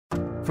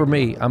for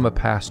me, I'm a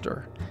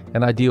pastor,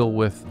 and I deal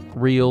with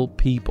real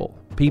people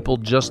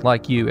just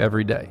like you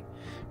every day,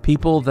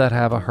 people that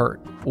have a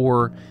hurt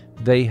or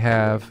they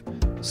have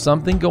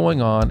something going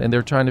on and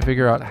they're trying to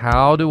figure out,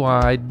 how do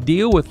I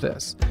deal with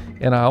this?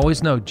 And I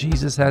always know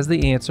Jesus has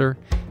the answer.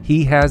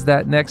 He has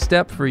that next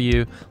step for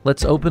you.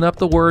 Let's open up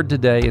the Word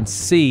today and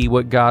see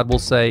what God will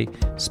say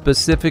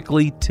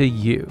specifically to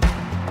you.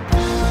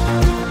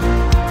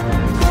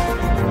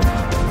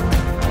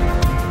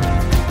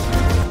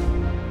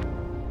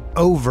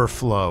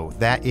 Overflow.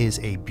 That is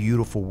a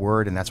beautiful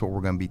word, and that's what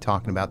we're going to be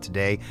talking about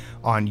today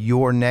on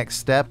Your Next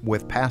Step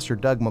with Pastor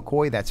Doug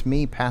McCoy. That's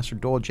me, Pastor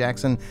Doyle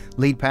Jackson,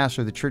 lead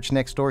pastor of the church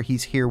next door.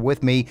 He's here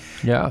with me.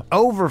 Yeah.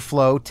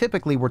 Overflow,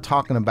 typically we're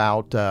talking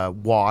about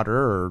water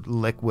or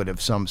liquid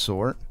of some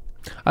sort.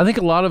 I think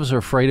a lot of us are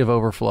afraid of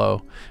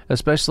overflow,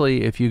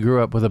 especially if you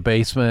grew up with a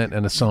basement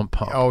and a sump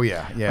pump. Oh,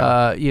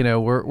 yeah.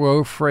 We're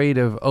afraid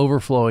of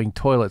overflowing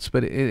toilets.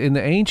 But in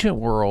the ancient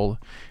world,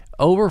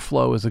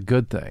 overflow is a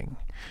good thing,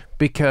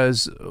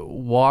 because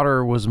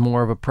water was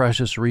more of a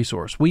precious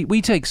resource.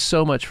 We take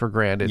so much for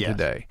granted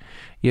today,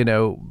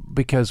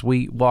 because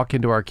we walk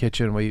into our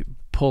kitchen, we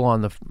pull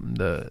on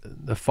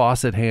the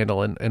faucet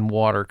handle and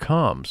water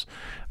comes.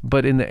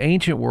 But in the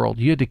ancient world,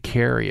 you had to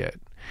carry it.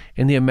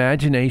 And the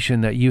imagination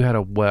that you had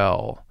a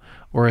well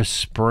or a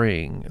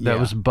spring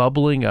that was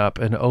bubbling up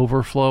and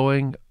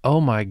overflowing,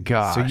 oh my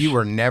gosh. So you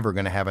were never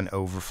going to have an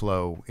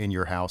overflow in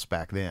your house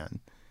back then.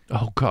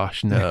 Oh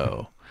gosh,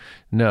 no.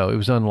 No, it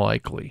was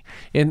unlikely.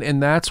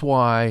 And that's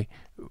why,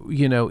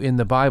 in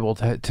the Bible,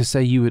 to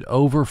say you would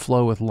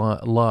overflow with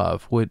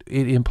love,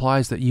 it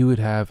implies that you would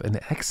have an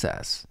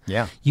excess.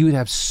 Yeah. You would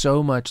have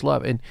so much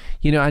love. And,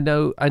 I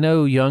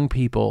know young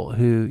people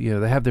who,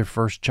 they have their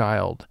first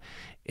child,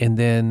 and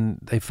then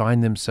they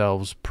find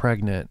themselves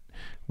pregnant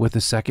with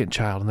a second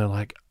child, and they're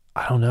like,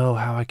 I don't know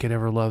how I could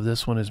ever love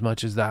this one as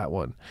much as that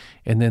one.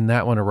 And then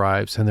that one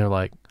arrives, and they're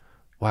like,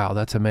 wow,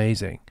 that's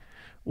amazing.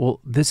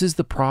 Well, this is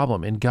the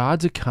problem. In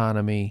God's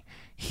economy,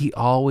 He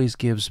always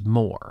gives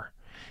more.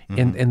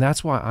 Mm-hmm. And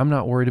that's why I'm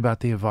not worried about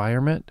the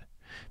environment,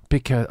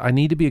 because I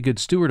need to be a good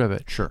steward of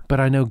it. Sure.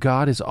 But I know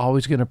God is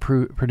always going to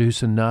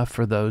produce enough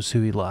for those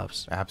who He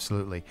loves.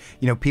 Absolutely.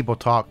 People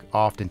talk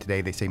often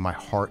today, they say, my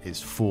heart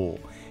is full.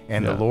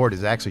 And the Lord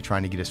is actually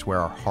trying to get us to where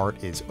our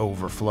heart is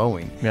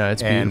overflowing. Yeah,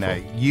 it's beautiful.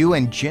 And you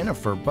and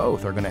Jennifer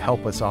both are going to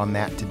help us on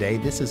that today.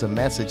 This is a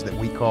message that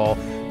we call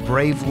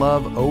Brave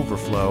Love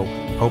Overflow.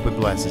 Hope it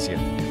blesses you.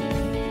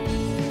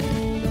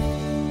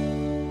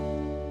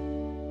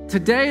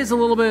 Today is a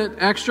little bit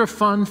extra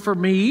fun for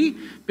me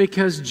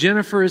because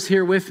Jennifer is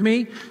here with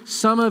me.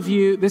 Some of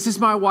you, this is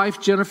my wife,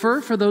 Jennifer,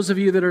 for those of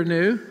you that are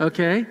new,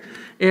 okay?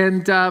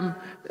 And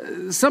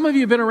some of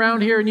you have been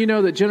around here and you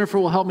know that Jennifer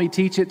will help me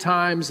teach at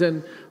times,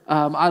 and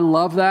I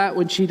love that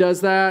when she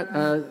does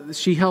that.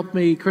 She helped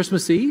me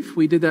Christmas Eve.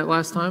 We did that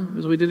last time,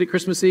 as we did it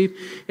Christmas Eve.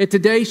 And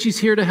today she's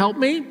here to help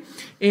me.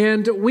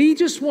 And we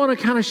just want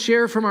to kind of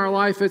share from our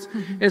life.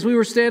 As we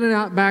were standing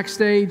out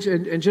backstage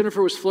and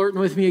Jennifer was flirting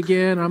with me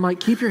again, and I'm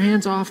like, keep your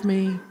hands off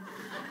me.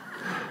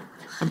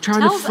 I'm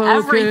trying to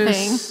focus.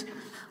 Everything.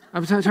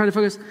 I'm trying to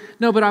focus.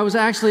 No, but I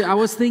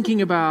was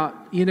thinking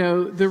about,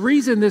 the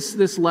reason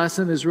this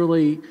lesson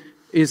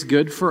is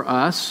good for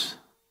us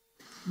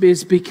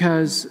is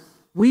because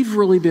we've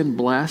really been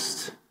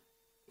blessed,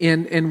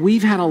 and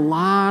we've had a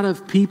lot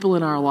of people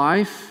in our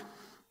life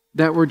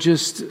that were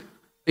just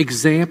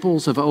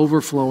examples of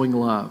overflowing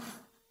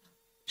love.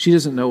 She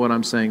doesn't know what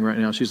I'm saying right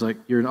now. She's like,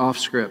 you're an off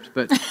script,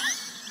 but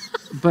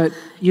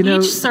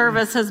each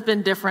service has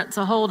been different,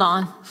 so hold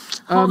on.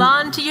 Hold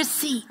on to your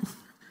seat.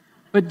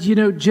 But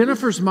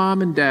Jennifer's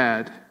mom and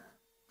dad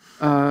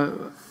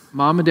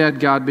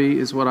Godby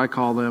is what I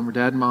call them, or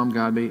Dad and Mom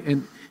Godby,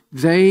 and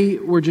they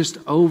were just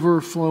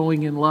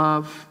overflowing in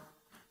love.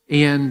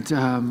 And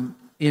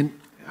in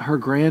her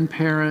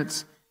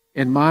grandparents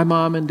and my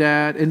mom and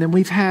dad. And then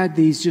we've had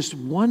these just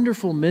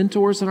wonderful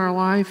mentors in our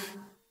life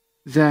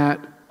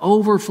that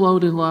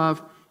overflowed in love.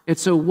 And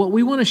so what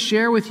we want to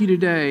share with you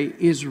today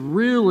is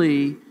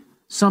really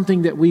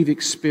something that we've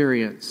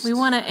experienced. We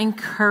want to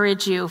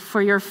encourage you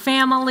for your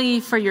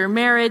family, for your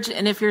marriage,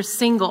 and if you're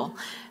single,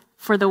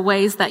 for the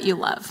ways that you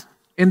love.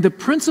 And the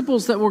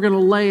principles that we're going to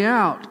lay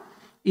out,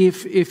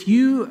 if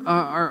you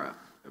are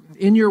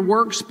in your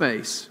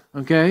workspace,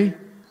 okay,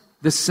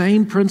 the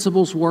same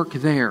principles work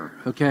there,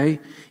 okay?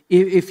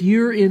 If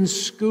you're in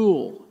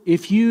school,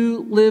 if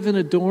you live in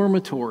a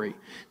dormitory,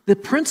 the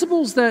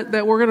principles that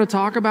we're going to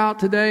talk about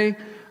today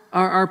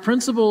are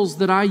principles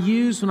that I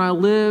used when I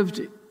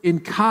lived in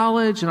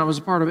college, and I was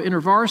a part of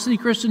InterVarsity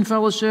Christian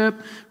Fellowship,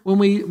 when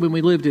we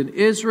lived in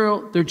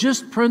Israel. They're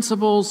just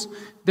principles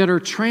that are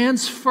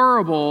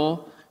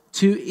transferable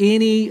to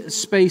any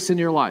space in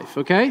your life,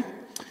 okay?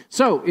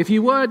 So, if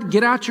you would,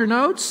 get out your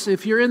notes.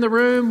 If you're in the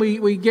room,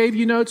 we gave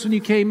you notes when you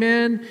came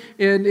in.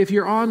 And if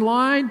you're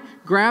online,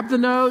 grab the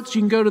notes.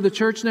 You can go to the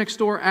Church Next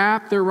Door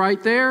app. They're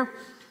right there.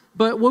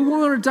 But what we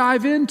want to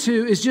dive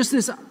into is just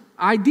this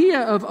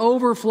idea of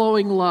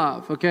overflowing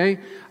love, okay?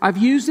 I've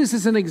used this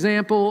as an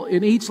example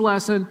in each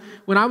lesson.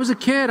 When I was a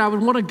kid, I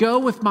would want to go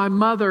with my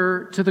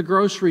mother to the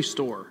grocery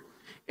store.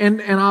 And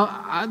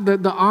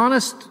the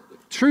honest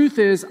truth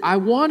is I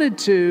wanted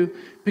to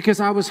because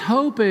I was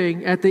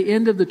hoping at the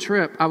end of the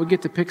trip I would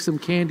get to pick some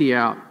candy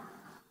out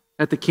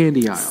at the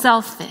candy aisle.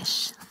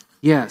 Selfish.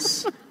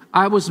 Yes.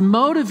 I was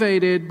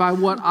motivated by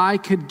what I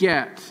could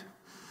get.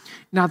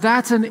 Now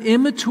that's an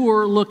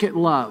immature look at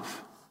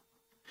love.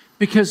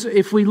 Because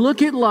if we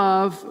look at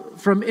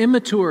love from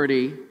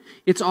immaturity,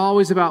 it's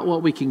always about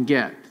what we can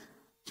get.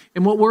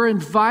 And what we're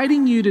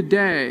inviting you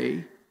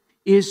today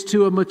is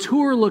to a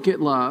mature look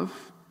at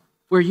love,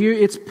 where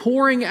it's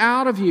pouring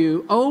out of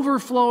you,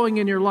 overflowing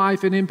in your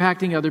life and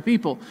impacting other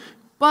people.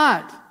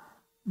 But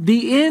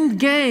the end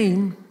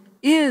game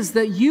is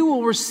that you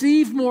will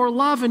receive more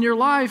love in your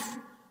life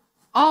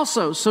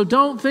also. So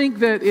don't think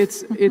that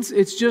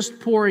it's just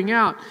pouring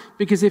out,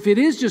 because if it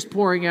is just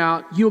pouring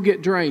out, you'll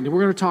get drained. And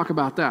we're going to talk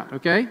about that,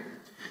 okay?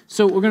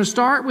 So we're going to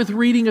start with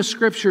reading a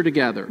scripture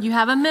together. You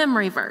have a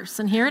memory verse,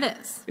 and here it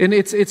is. And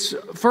it's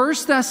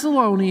 1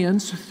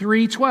 Thessalonians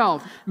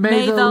 3:12.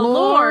 May the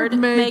Lord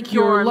make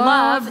your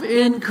love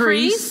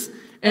increase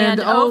and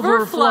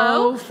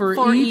overflow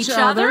for each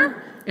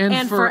other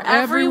and for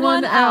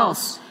everyone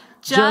else,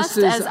 just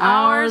as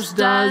ours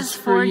does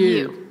for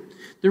you.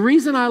 The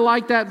reason I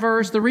like that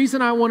verse, the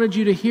reason I wanted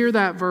you to hear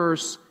that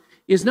verse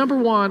is, number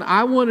one,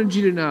 I wanted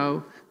you to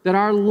know that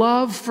our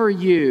love for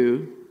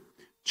you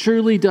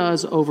truly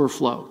does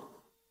overflow.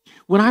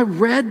 When I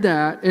read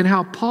that and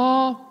how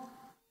Paul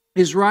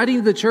is writing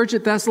to the church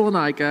at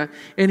Thessalonica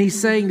and he's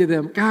saying to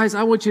them, guys,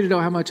 I want you to know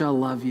how much I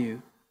love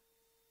you.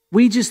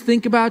 We just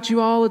think about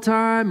you all the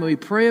time, and we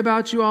pray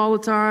about you all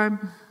the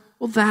time.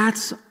 Well,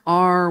 that's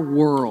our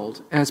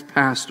world as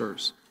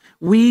pastors.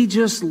 We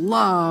just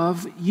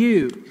love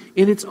you,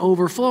 and it's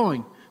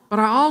overflowing. But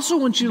I also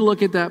want you to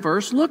look at that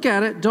verse. Look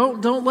at it.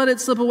 Don't let it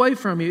slip away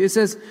from you. It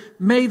says,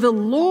 may the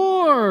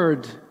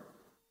Lord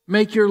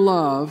make your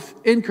love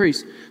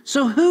increase.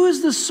 So who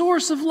is the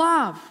source of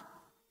love?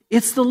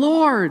 It's the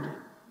Lord.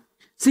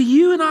 See,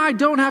 you and I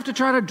don't have to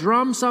try to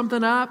drum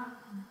something up.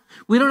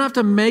 We don't have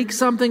to make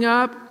something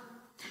up.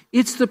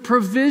 It's the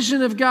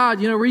provision of God.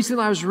 You know,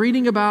 recently I was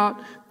reading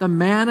about the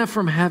manna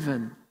from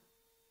heaven.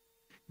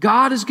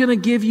 God is going to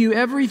give you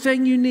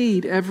everything you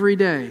need every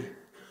day.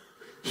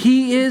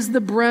 He is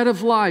the bread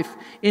of life.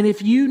 And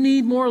if you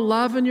need more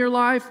love in your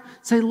life,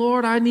 say,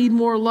 Lord, I need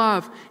more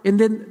love. And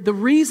then the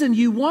reason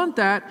you want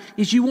that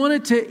is you want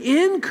it to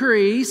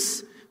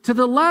increase to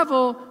the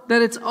level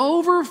that it's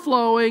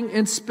overflowing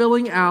and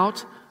spilling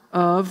out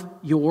of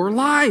your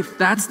life.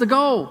 That's the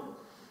goal.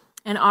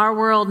 And our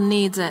world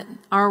needs it.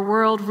 Our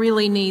world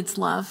really needs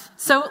love.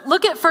 So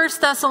look at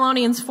 1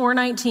 Thessalonians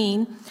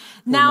 4:19.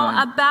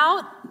 Now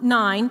about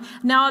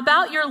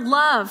your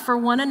love for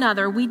one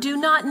another, we do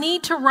not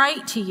need to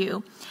write to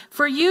you,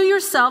 for you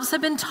yourselves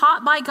have been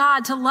taught by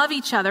God to love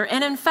each other.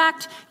 And in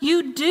fact,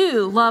 you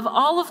do love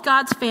all of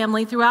God's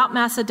family throughout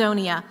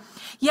Macedonia.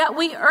 Yet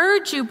we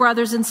urge you,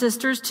 brothers and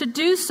sisters, to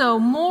do so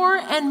more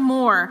and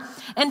more,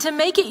 and to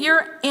make it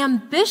your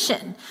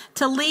ambition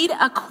to lead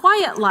a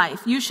quiet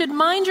life. You should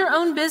mind your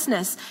own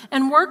business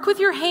and work with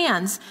your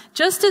hands,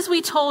 just as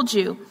we told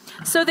you,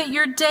 so that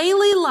your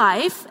daily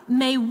life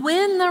may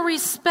win the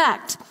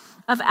respect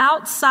of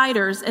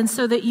outsiders, and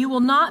so that you will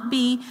not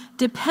be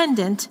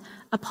dependent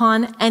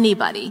upon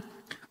anybody.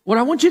 What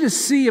I want you to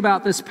see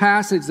about this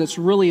passage that's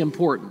really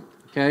important,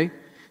 okay?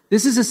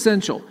 This is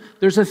essential.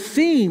 There's a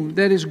theme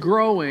that is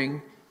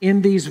growing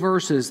in these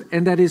verses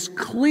and that is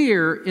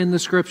clear in the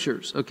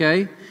scriptures,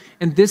 okay?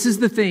 And this is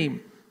the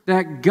theme,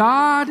 that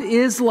God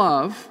is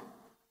love,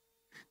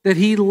 that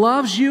He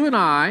loves you and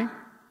I,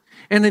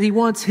 and that He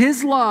wants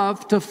His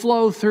love to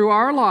flow through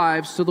our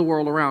lives to the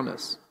world around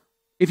us.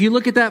 If you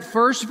look at that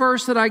first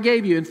verse that I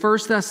gave you in 1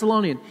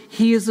 Thessalonians,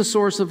 He is the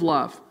source of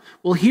love.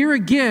 Well, here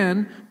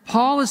again,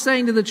 Paul is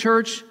saying to the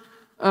church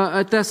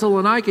at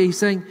Thessalonica, he's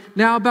saying,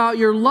 now about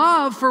your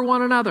love for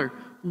one another.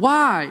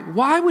 Why?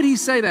 Why would he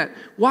say that?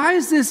 Why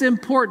is this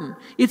important?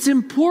 It's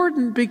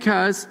important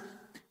because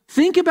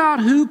think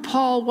about who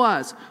Paul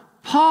was.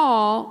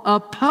 Paul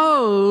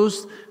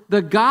opposed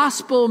the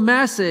gospel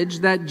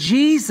message that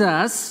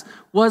Jesus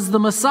was the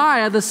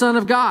Messiah, the Son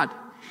of God.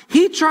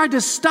 He tried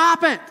to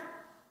stop it.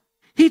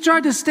 He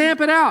tried to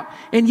stamp it out.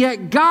 And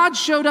yet God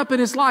showed up in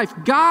his life.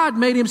 God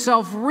made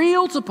Himself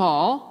real to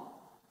Paul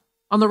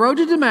on the road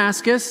to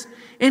Damascus,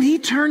 and He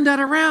turned that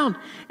around.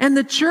 And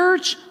the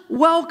church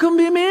welcomed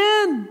him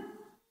in.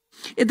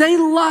 They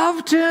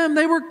loved him.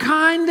 They were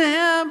kind to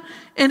him.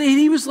 And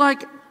he was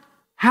like,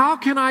 how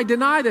can I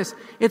deny this?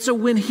 And so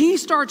when he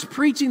starts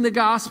preaching the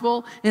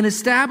gospel and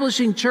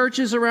establishing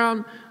churches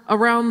around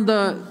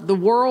the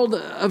world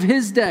of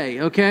his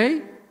day,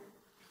 okay?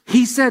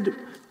 He said,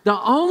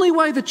 the only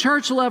way the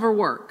church will ever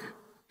work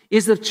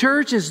is the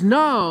church is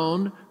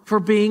known for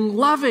being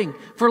loving,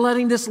 for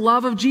letting this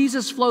love of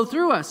Jesus flow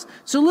through us.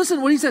 So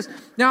listen what he says.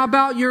 Now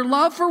about your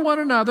love for one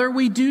another,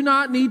 we do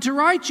not need to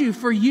write you,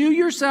 for you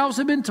yourselves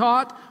have been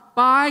taught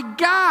by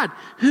God.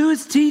 Who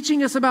is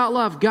teaching us about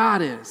love?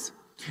 God is.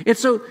 And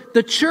so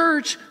the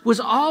church was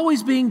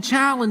always being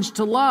challenged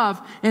to love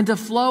and to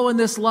flow in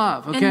this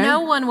love, okay? And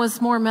no one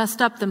was more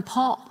messed up than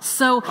Paul.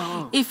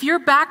 So if your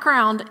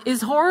background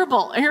is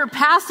horrible and your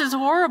past is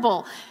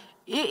horrible,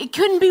 it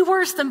couldn't be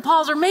worse than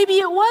Paul's, or maybe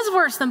it was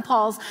worse than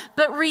Paul's,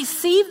 but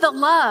receive the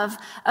love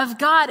of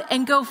God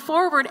and go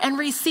forward and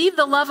receive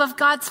the love of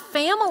God's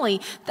family.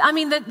 I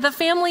mean, the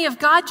family of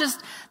God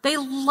they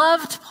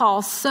loved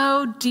Paul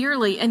so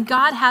dearly, and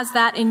God has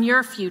that in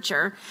your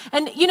future.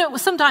 And,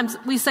 sometimes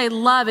we say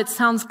love, it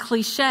sounds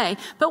cliche,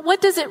 but what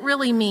does it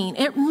really mean?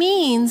 It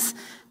means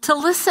to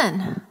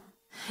listen.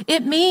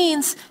 It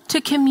means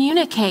to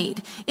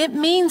communicate. It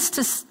means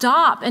to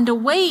stop and to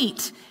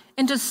wait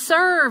and to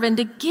serve and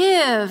to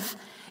give.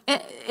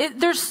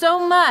 There's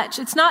so much.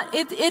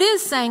 It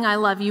is saying I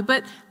love you,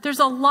 but there's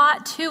a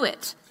lot to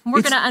it.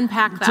 We're going to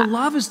unpack that. To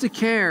love is to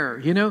care.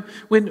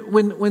 When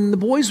the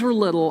boys were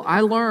little,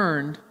 I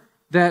learned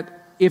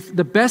that if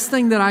the best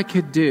thing that I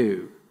could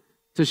do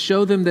to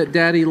show them that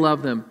Daddy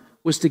loved them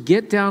was to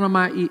get down on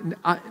my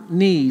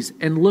knees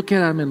and look at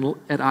them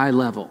at eye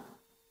level.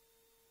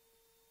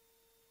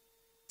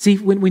 See,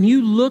 when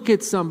you look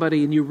at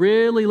somebody and you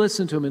really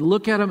listen to them and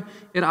look at them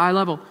at eye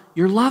level,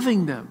 you're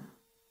loving them.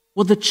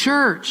 Well, the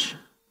church,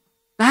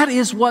 that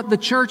is what the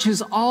church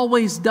has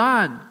always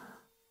done.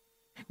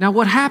 Now,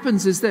 what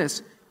happens is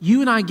this.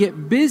 You and I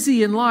get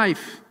busy in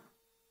life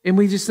and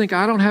we just think,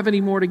 I don't have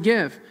any more to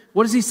give.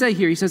 What does he say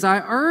here? He says,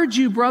 I urge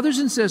you, brothers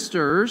and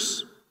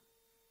sisters,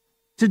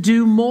 to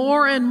do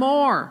more and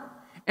more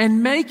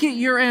and make it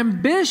your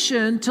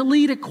ambition to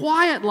lead a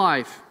quiet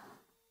life.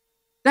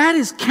 That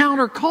is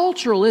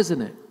countercultural, isn't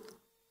it?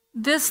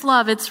 This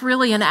love, it's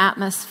really an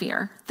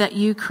atmosphere that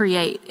you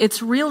create.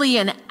 It's really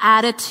an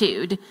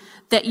attitude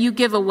that you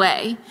give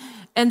away.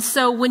 And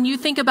so when you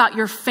think about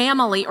your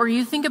family or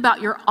you think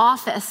about your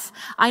office,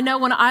 I know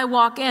when I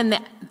walk in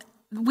that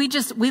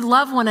we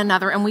love one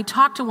another and we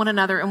talk to one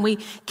another and we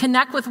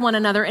connect with one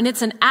another, and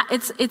it's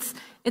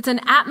an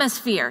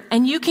atmosphere,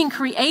 and you can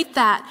create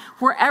that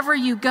wherever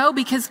you go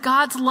because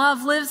God's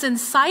love lives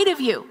inside of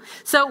you.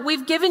 So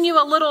we've given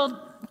you a little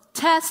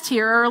test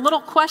here, or a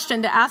little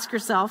question to ask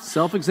yourself.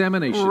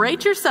 Self-examination.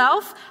 Rate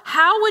yourself.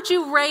 How would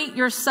you rate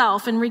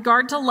yourself in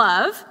regard to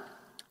love?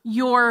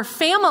 Your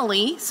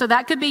family, so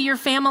that could be your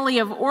family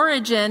of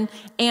origin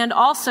and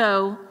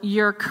also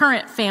your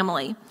current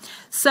family.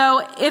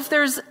 So if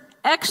there's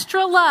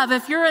extra love,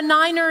 if you're a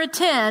 9 or a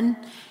 10,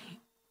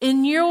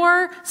 in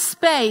your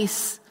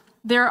space,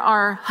 there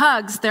are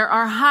hugs, there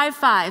are high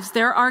fives,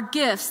 there are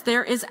gifts,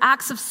 there is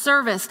acts of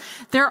service,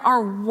 there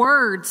are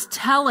words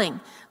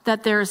telling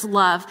that there's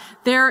love.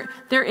 There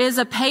is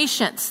a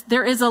patience,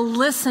 there is a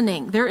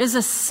listening, there is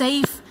a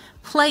safe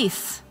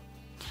place.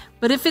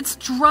 But if it's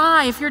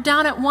dry, if you're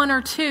down at 1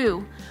 or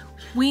 2,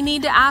 we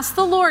need to ask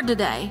the Lord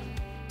today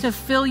to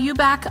fill you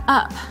back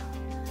up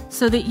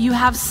so that you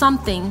have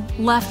something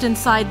left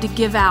inside to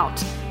give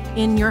out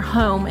in your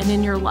home and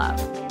in your love.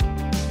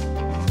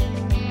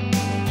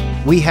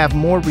 We have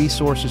more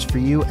resources for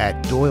you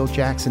at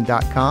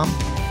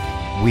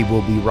doylejackson.com. We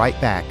will be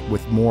right back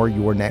with more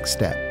Your Next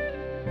Step.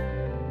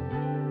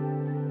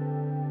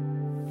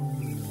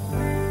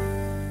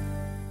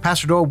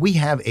 Pastor Doyle, we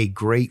have a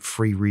great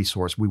free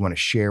resource we want to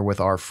share with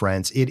our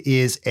friends. It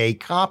is a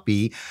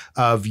copy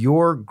of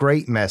your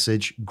great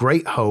message,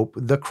 Great Hope,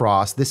 the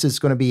Cross. This is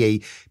going to be a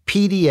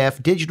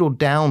PDF digital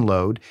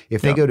download.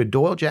 If they go to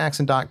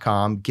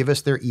doylejackson.com, give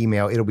us their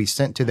email, it'll be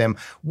sent to them.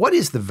 What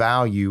is the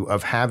value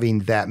of having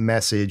that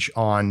message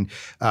on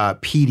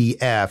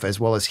PDF as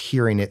well as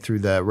hearing it through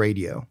the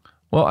radio?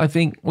 Well, I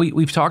think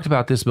we've talked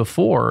about this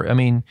before. I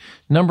mean,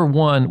 number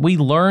one, we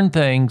learn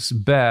things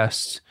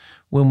best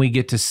when we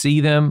get to see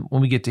them,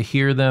 when we get to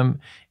hear them,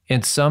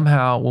 and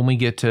somehow when we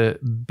get to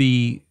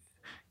be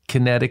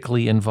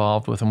kinetically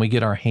involved with them, we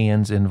get our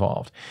hands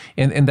involved.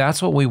 And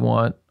that's what we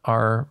want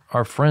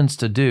our friends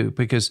to do,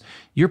 because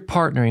you're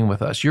partnering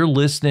with us, you're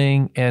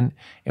listening, and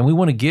we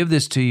want to give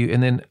this to you.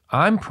 And then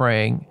I'm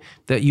praying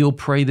that you'll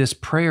pray this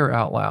prayer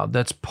out loud.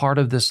 That's part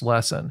of this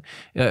lesson.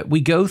 We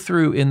go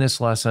through in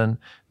this lesson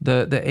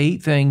the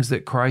 8 things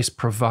that Christ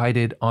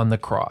provided on the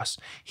cross.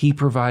 He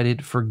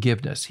provided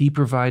forgiveness. He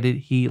provided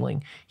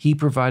healing. He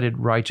provided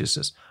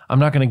righteousness. I'm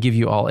not going to give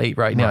you all 8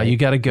 right now. You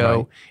got to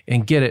go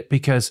and get it,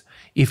 because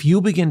if you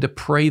begin to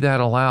pray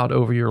that aloud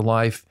over your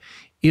life,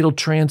 it'll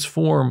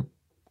transform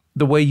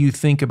the way you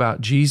think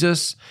about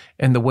Jesus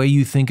and the way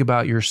you think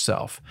about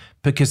yourself,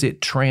 because it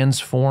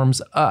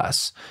transforms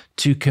us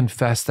to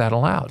confess that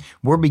aloud.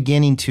 We're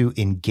beginning to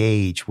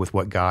engage with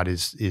what God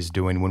is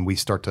doing when we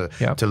start to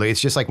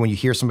it's just like when you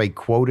hear somebody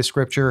quote a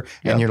scripture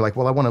and you're like,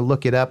 well, I want to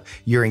look it up.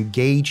 You're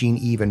engaging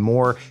even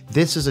more.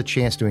 This is a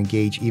chance to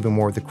engage even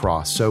more with the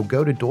cross. So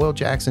go to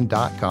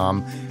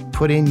doylejackson.com,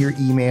 put in your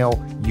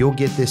email, you'll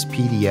get this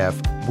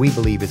PDF. We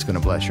believe it's going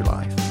to bless your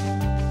life.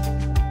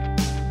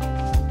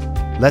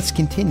 Let's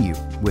continue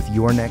with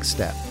Your Next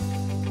Step.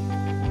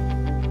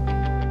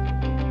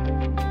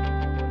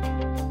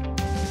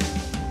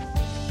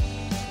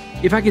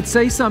 If I could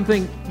say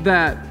something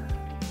that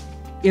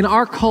in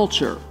our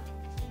culture,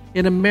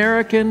 in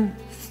American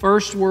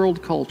first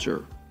world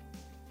culture,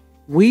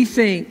 we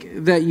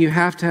think that you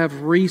have to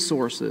have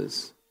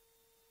resources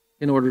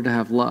in order to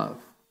have love.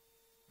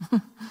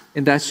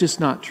 And that's just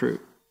not true.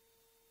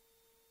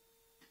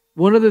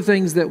 One of the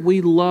things that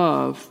we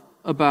love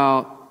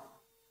about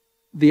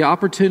the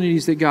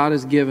opportunities that God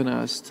has given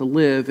us to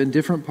live in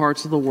different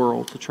parts of the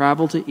world, to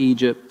travel to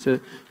Egypt, to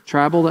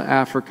travel to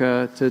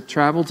Africa, to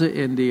travel to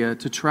India,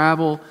 to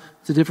travel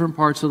to different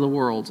parts of the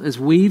world, as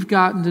we've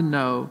gotten to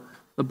know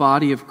the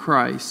body of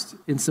Christ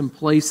in some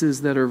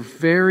places that are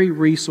very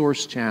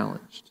resource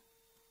challenged.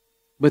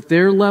 But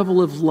their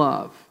level of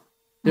love,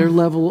 their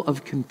level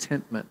of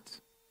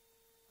contentment,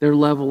 their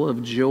level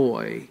of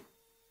joy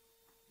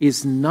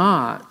is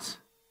not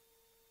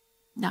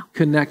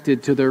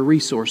connected to their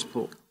resource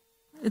pool.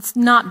 It's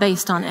not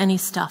based on any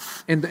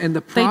stuff. And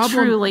the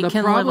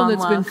problem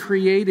that's been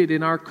created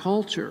in our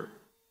culture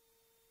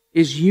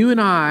is you and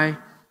I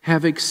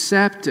have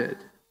accepted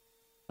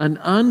an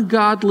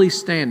ungodly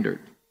standard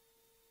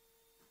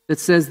that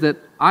says that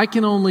I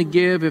can only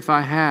give if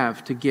I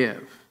have to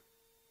give.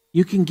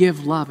 You can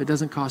give love. It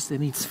doesn't cost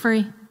anything. It's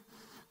free.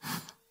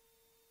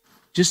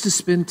 Just to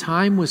spend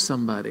time with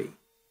somebody.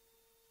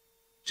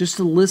 Just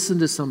to listen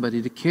to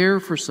somebody, to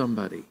care for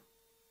somebody.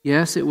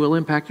 Yes, it will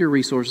impact your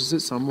resources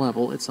at some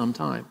level, at some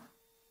time.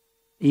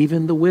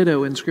 Even the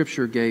widow in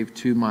Scripture gave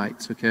 2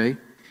 mites, okay?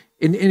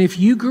 And if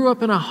you grew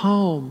up in a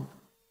home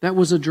that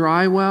was a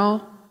dry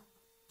well,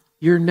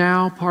 you're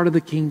now part of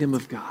the kingdom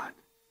of God.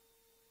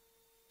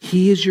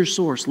 He is your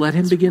source. Let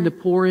Him begin to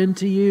pour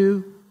into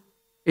you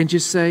and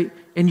just say,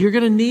 and you're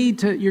going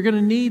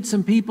to need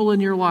some people in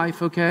your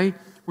life, okay?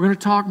 We're going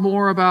to talk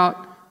more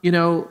about,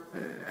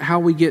 how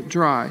we get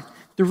dry.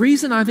 The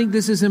reason I think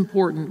this is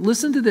important,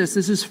 listen to this.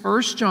 This is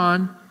 1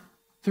 John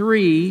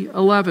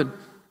 3:11.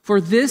 For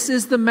this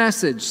is the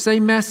message. Say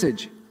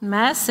message.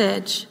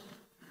 Message.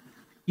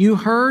 You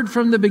heard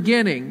from the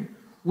beginning,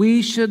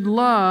 we should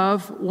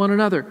love one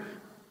another.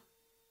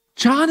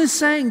 John is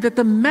saying that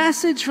the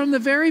message from the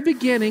very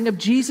beginning of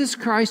Jesus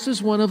Christ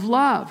is one of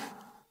love.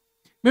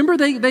 Remember,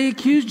 they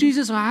accused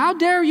Jesus, how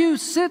dare you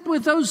sit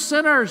with those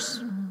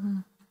sinners?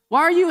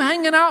 Why are you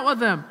hanging out with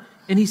them?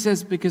 And he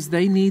says, because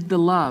they need the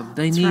love.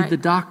 They need the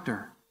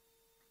doctor.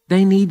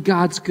 They need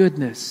God's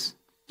goodness.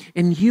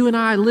 And you and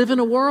I live in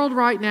a world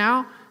right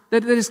now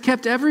that has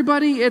kept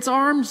everybody at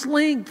arm's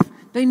length.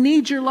 They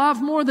need your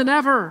love more than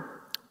ever.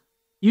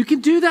 You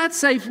can do that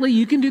safely.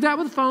 You can do that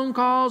with phone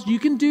calls. You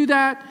can do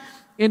that.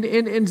 And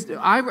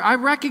I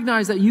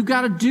recognize that you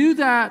got to do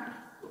that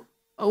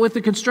with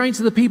the constraints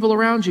of the people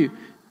around you.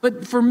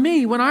 But for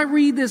me, when I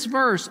read this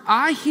verse,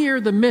 I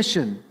hear the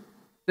mission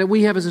that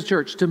we have as a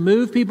church to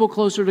move people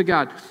closer to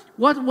God.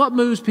 What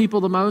moves people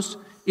the most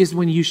is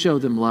when you show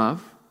them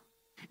love.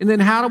 And then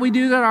how do we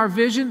do that? Our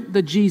vision,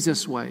 the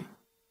Jesus way.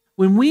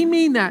 When we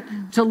mean that,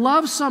 to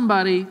love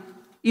somebody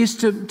is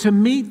to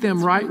meet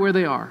them right where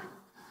they are.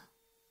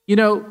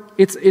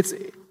 It's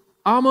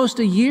almost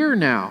a year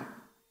now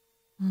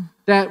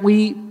that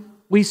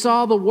we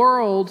saw the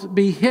world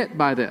be hit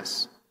by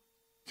this.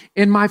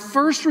 And our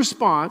first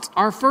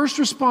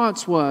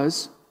response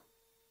was,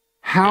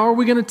 how are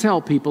we going to tell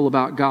people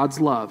about God's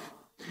love?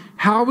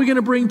 How are we going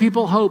to bring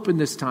people hope in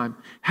this time?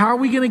 How are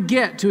we going to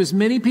get to as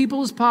many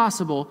people as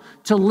possible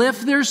to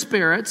lift their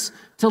spirits,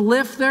 to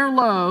lift their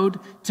load,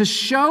 to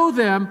show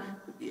them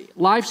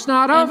life's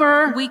not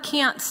over. We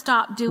can't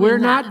stop doing We're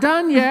not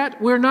done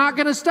yet. We're not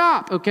going to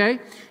stop, okay?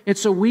 And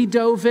so we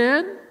dove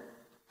in.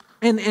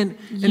 And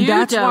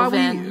that's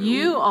why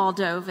you all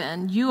dove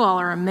in. You all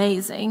are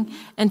amazing.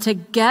 And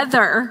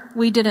together,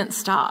 we didn't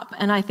stop.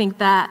 And I think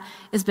that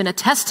has been a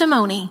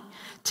testimony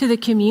to the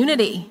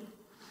community.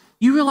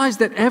 You realize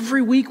that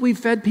every week we've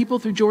fed people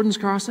through Jordan's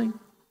Crossing?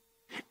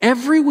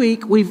 Every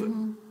week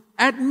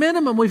at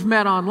minimum, we've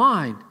met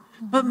online.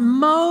 But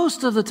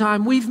most of the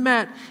time, we've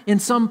met in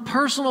some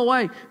personal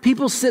way.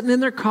 People sitting in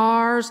their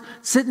cars,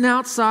 sitting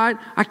outside.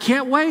 I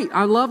can't wait.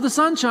 I love the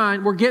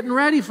sunshine. We're getting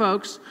ready,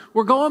 folks.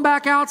 We're going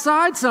back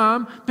outside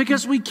some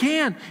because we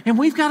can. And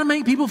we've got to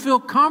make people feel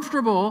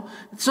comfortable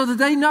so that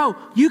they know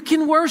you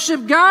can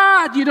worship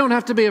God. You don't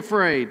have to be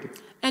afraid.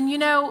 And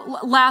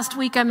last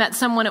week I met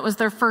someone, it was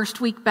their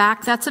first week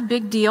back. That's a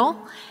big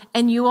deal.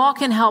 And you all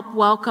can help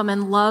welcome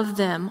and love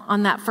them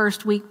on that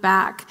first week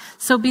back.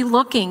 So be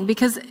looking,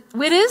 because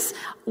it is,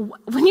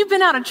 when you've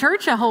been out of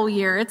church a whole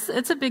year, it's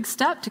a big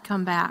step to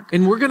come back.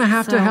 And we're going to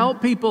have to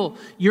help people.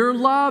 Your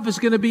love is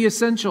going to be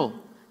essential.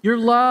 Your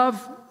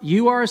love,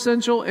 you are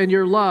essential, and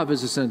your love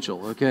is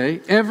essential,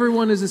 okay?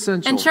 Everyone is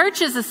essential. And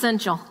church is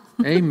essential.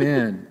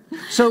 Amen.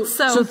 So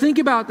think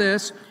about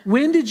this.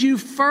 When did you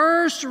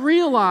first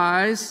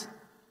realize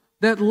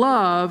that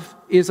love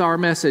is our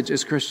message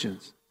as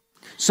Christians?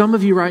 Some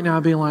of you right now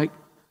are being like,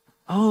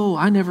 oh,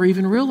 I never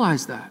even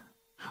realized that.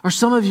 Or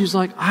some of you's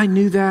like, I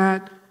knew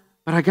that,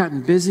 but I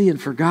gotten busy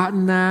and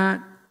forgotten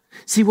that.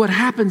 See, what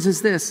happens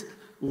is this.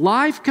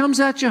 Life comes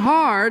at you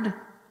hard,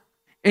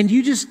 and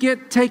you just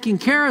get taking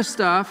care of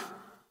stuff,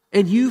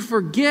 and you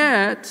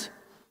forget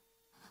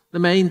the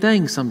main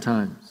thing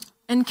sometimes.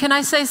 And can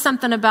I say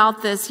something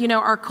about this? You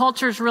know, our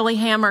culture's really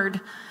hammered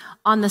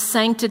on the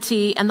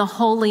sanctity and the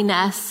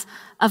holiness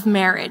of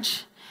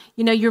marriage.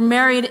 You know, you're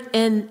married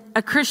in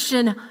a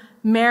Christian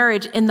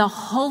marriage in the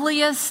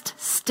holiest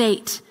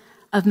state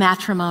of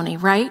matrimony,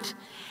 right?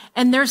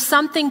 And there's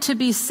something to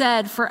be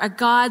said for a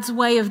God's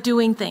way of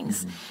doing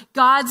things,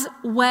 God's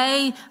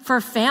way for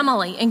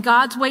family and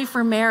God's way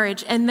for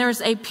marriage. And there's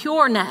a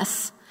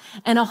pureness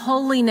and a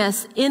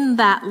holiness in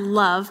that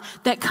love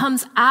that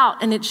comes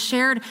out and it's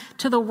shared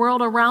to the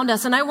world around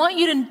us. And I want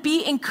you to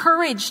be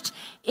encouraged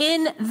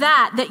in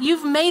that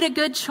you've made a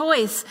good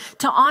choice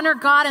to honor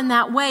God in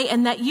that way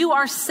and that you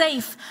are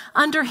safe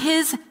under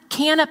his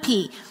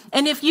canopy.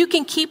 And if you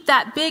can keep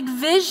that big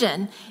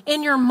vision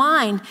in your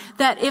mind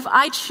that if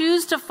I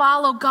choose to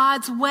follow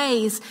God's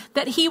ways,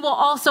 that he will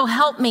also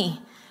help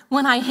me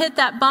when I hit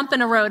that bump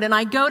in the road and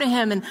I go to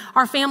him and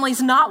our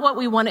family's not what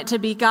we want it to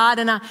be, God.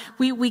 And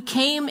we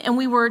came and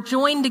we were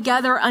joined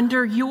together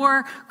under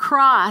your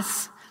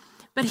cross.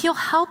 But he'll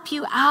help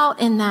you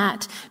out in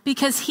that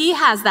because he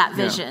has that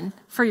vision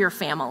for your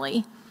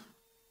family.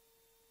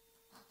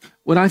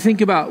 When I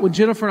think about when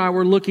Jennifer and I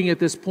were looking at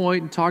this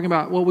point and talking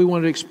about what we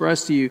wanted to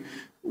express to you,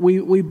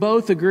 we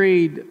both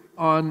agreed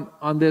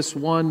on this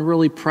one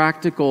really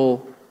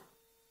practical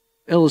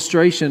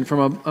illustration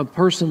from a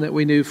person that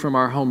we knew from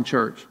our home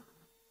church.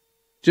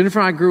 Jennifer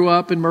and I grew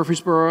up in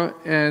Murfreesboro,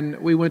 and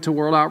we went to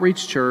World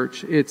Outreach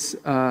Church. It's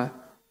a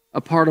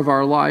part of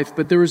our life.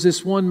 But there was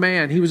this one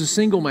man. He was a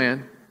single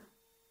man,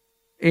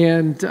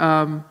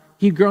 and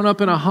he'd grown up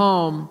in a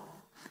home.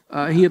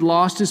 He had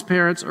lost his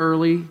parents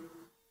early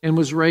and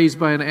was raised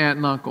by an aunt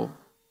and uncle.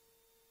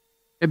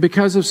 And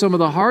because of some of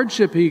the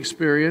hardship he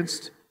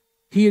experienced,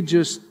 he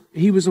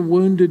was a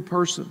wounded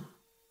person.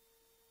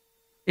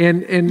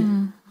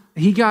 And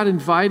he got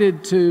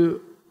invited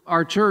to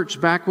our church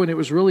back when it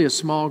was really a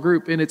small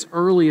group in its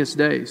earliest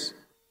days.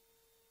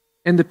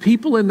 And the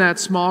people in that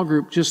small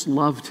group just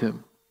loved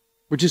him,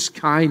 were just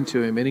kind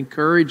to him and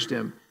encouraged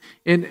him.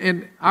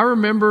 And I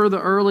remember the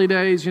early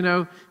days, you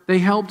know, they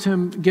helped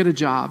him get a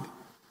job.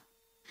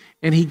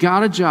 And he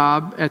got a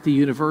job at the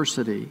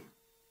university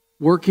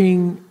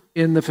working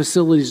in the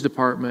facilities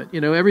department.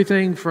 You know,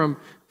 everything from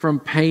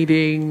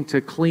painting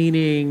to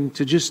cleaning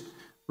to just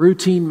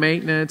routine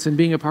maintenance and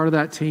being a part of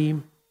that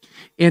team.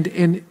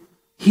 And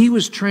he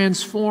was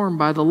transformed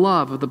by the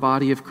love of the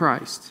body of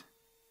Christ.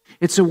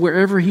 And so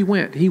wherever he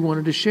went, he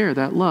wanted to share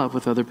that love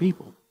with other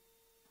people.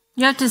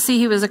 You have to see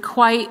he was a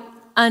quite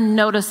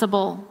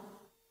unnoticeable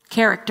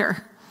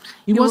character.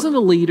 He wasn't a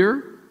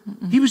leader.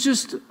 He was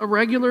just a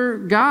regular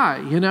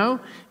guy, you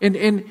know?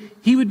 And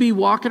he would be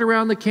walking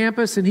around the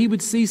campus and he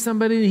would see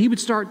somebody and he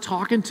would start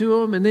talking to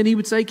them. And then he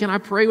would say, "Can I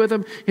pray with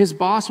him?" His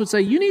boss would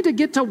say, "You need to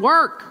get to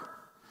work."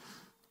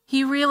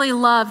 He really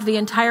loved the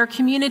entire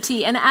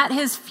community. And at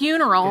his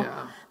funeral,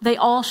 they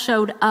all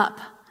showed up.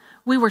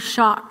 We were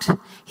shocked.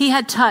 He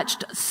had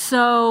touched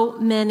so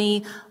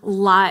many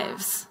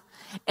lives.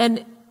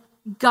 And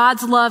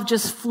God's love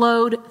just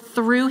flowed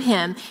through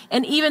him.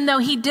 And even though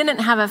he didn't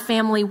have a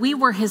family, we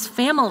were his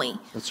family.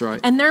 That's right.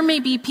 And there may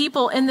be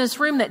people in this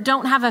room that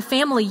don't have a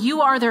family.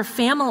 You are their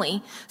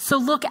family. So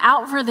look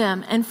out for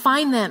them and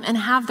find them and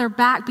have their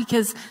back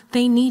because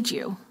they need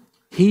you.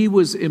 He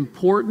was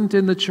important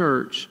in the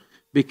church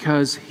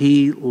because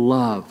he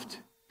loved,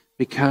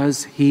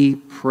 because he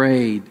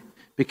prayed,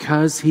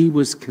 because he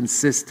was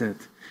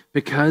consistent,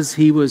 because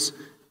he was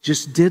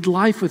just did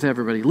life with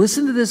everybody.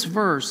 Listen to this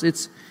verse.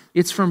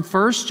 It's from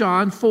 1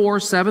 John 4,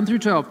 7 through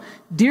 12.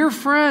 Dear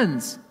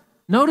friends,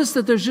 notice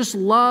that there's just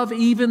love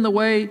even the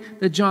way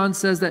that John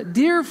says that.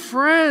 Dear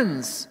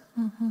friends,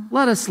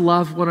 let us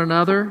love one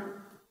another,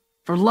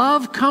 for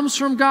love comes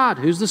from God.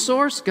 Who's the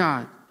source?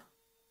 God.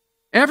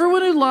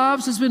 Everyone who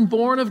loves has been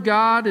born of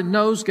God and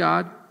knows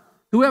God.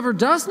 Whoever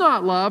does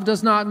not love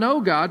does not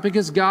know God,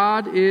 because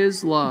God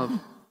is love.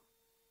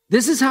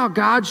 This is how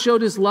God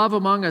showed his love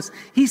among us.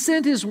 He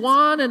sent his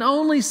one and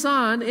only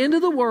Son into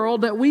the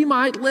world that we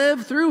might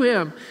live through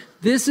him.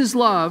 This is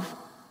love.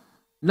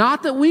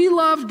 Not that we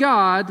loved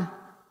God,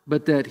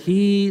 but that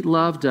he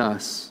loved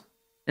us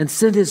and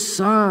sent his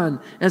Son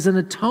as an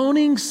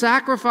atoning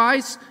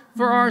sacrifice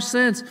for our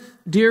sins.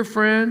 Dear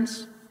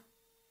friends,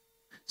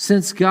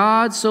 since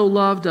God so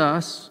loved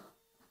us,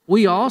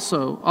 we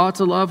also ought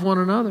to love one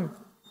another.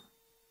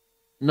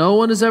 No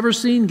one has ever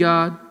seen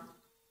God.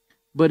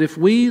 But if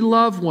we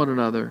love one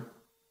another,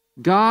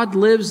 God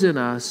lives in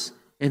us,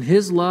 and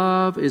his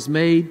love is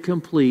made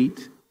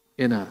complete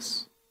in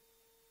us.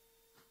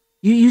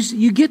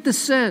 You get the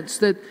sense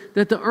that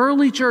the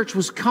early church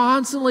was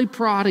constantly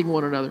prodding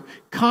one another,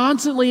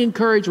 constantly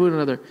encouraging one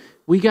another.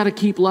 We got to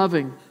keep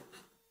loving.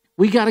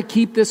 We got to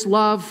keep this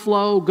love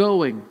flow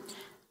going.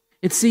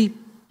 And see,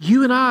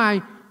 you and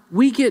I,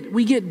 we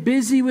get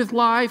busy with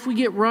life, we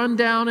get run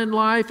down in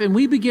life, and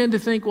we begin to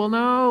think, well,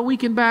 no, we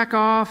can back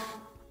off.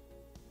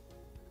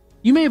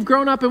 You may have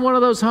grown up in one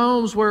of those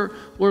homes where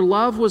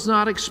love was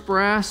not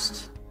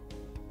expressed,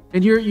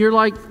 and you're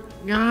like,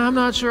 I'm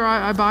not sure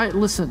I buy it.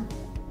 Listen,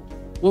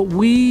 what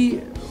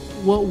we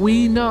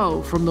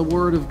know from the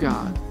Word of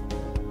God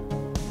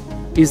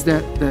is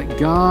that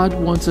God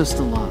wants us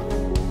to love.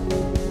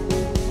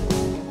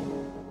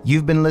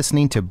 You've been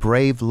listening to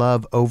Brave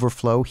Love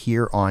Overflow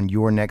here on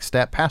Your Next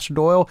Step. Pastor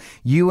Doyle,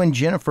 you and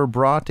Jennifer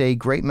brought a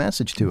great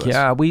message to us.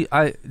 Yeah,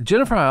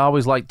 Jennifer and I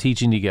always like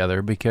teaching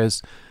together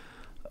because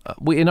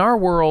we, in our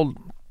world,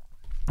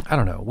 I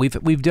don't know,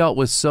 we've dealt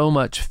with so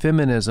much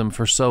feminism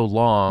for so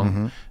long.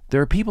 Mm-hmm.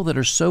 There are people that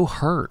are so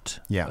hurt,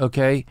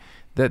 okay,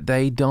 that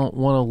they don't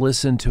want to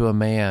listen to a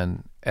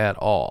man at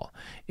all.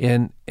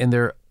 And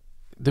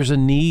there's a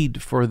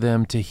need for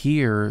them to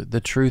hear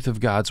the truth of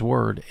God's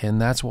word. And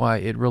that's why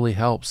it really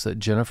helps that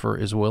Jennifer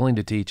is willing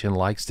to teach and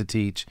likes to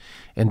teach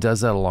and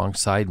does that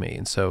alongside me.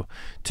 And so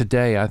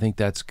today, I think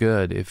that's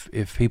good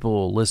if people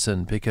will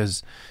listen,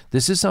 because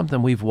this is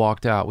something we've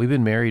walked out. We've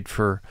been married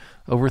for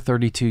over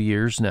 32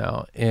 years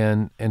now.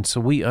 And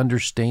so we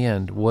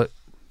understand what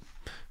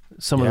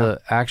some of the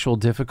actual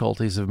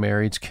difficulties of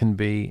marriage can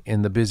be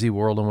in the busy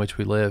world in which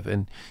we live.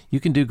 And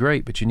you can do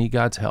great, but you need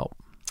God's help.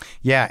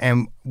 Yeah,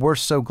 and we're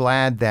so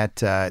glad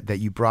that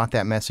you brought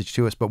that message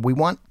to us, but we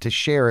want to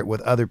share it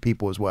with other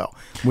people as well.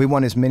 We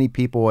want as many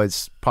people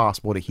as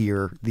possible to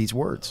hear these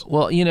words.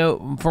 Well, you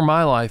know, for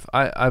my life,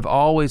 I've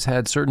always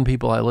had certain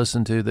people I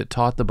listen to that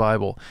taught the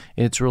Bible,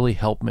 and it's really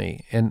helped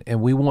me. And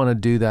we want to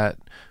do that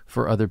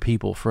for other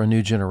people, for a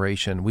new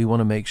generation. We want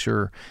to make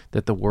sure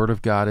that the Word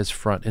of God is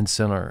front and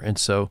center. And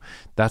so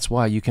that's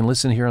why you can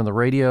listen here on the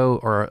radio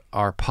or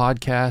our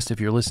podcast.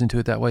 If you're listening to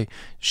it that way,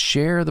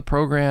 share the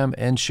program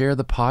and share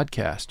the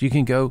podcast. You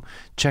can go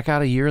check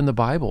out A Year in the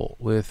Bible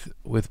with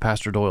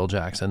Pastor Doyle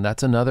Jackson.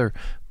 That's another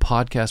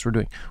podcast we're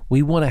doing.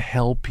 We want to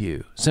help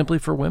you. Simply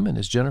for Women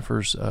is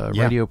Jennifer's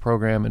radio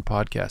program and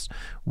podcast.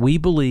 We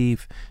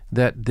believe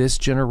that this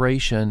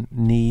generation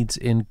needs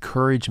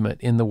encouragement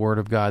in the Word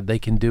of God. They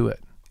can do it.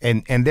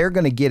 And they're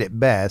going to get it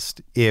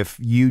best if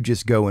you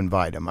just go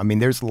invite them. I mean,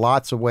 there's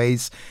lots of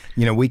ways.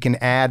 You know, we can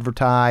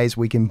advertise,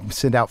 we can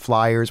send out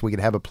flyers, we can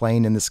have a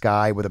plane in the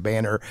sky with a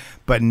banner,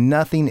 but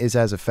nothing is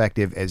as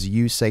effective as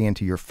you saying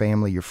to your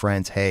family, your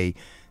friends, hey,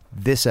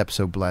 this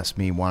episode blessed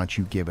me. Why don't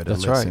you give it a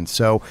listen? Right.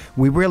 So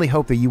we really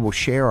hope that you will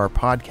share our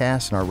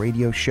podcast and our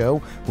radio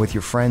show with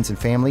your friends and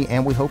family,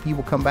 and we hope you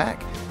will come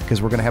back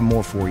because we're going to have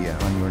more for you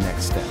on Your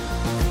Next Step.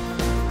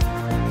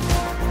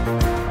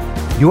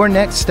 Your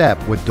Next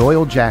Step with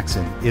Doyle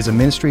Jackson is a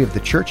ministry of the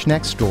Church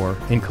Next Door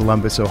in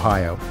Columbus,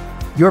 Ohio.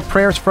 Your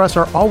prayers for us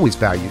are always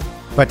valued,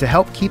 but to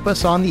help keep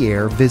us on the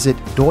air, visit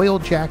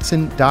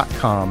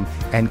doylejackson.com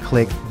and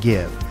click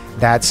Give.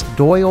 That's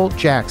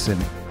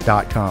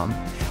doylejackson.com.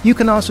 You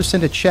can also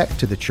send a check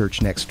to the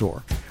Church Next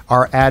Door.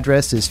 Our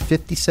address is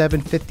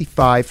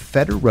 5755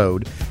 Feder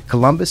Road,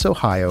 Columbus,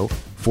 Ohio,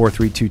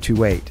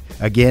 43228.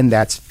 Again,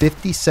 that's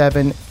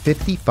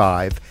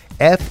 5755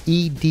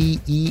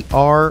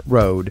 FEDER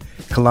Road,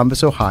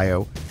 Columbus,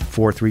 Ohio,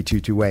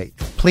 43228.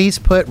 Please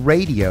put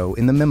radio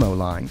in the memo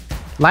line.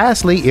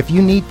 Lastly, if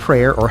you need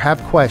prayer or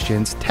have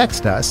questions,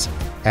 text us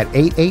at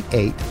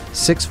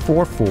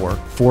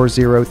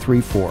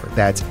 888-644-4034.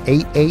 That's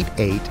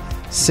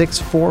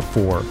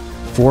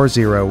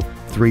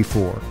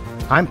 888-644-4034.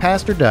 I'm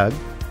Pastor Doug,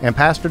 and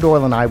Pastor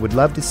Doyle and I would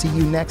love to see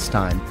you next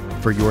time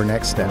for Your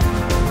Next Step.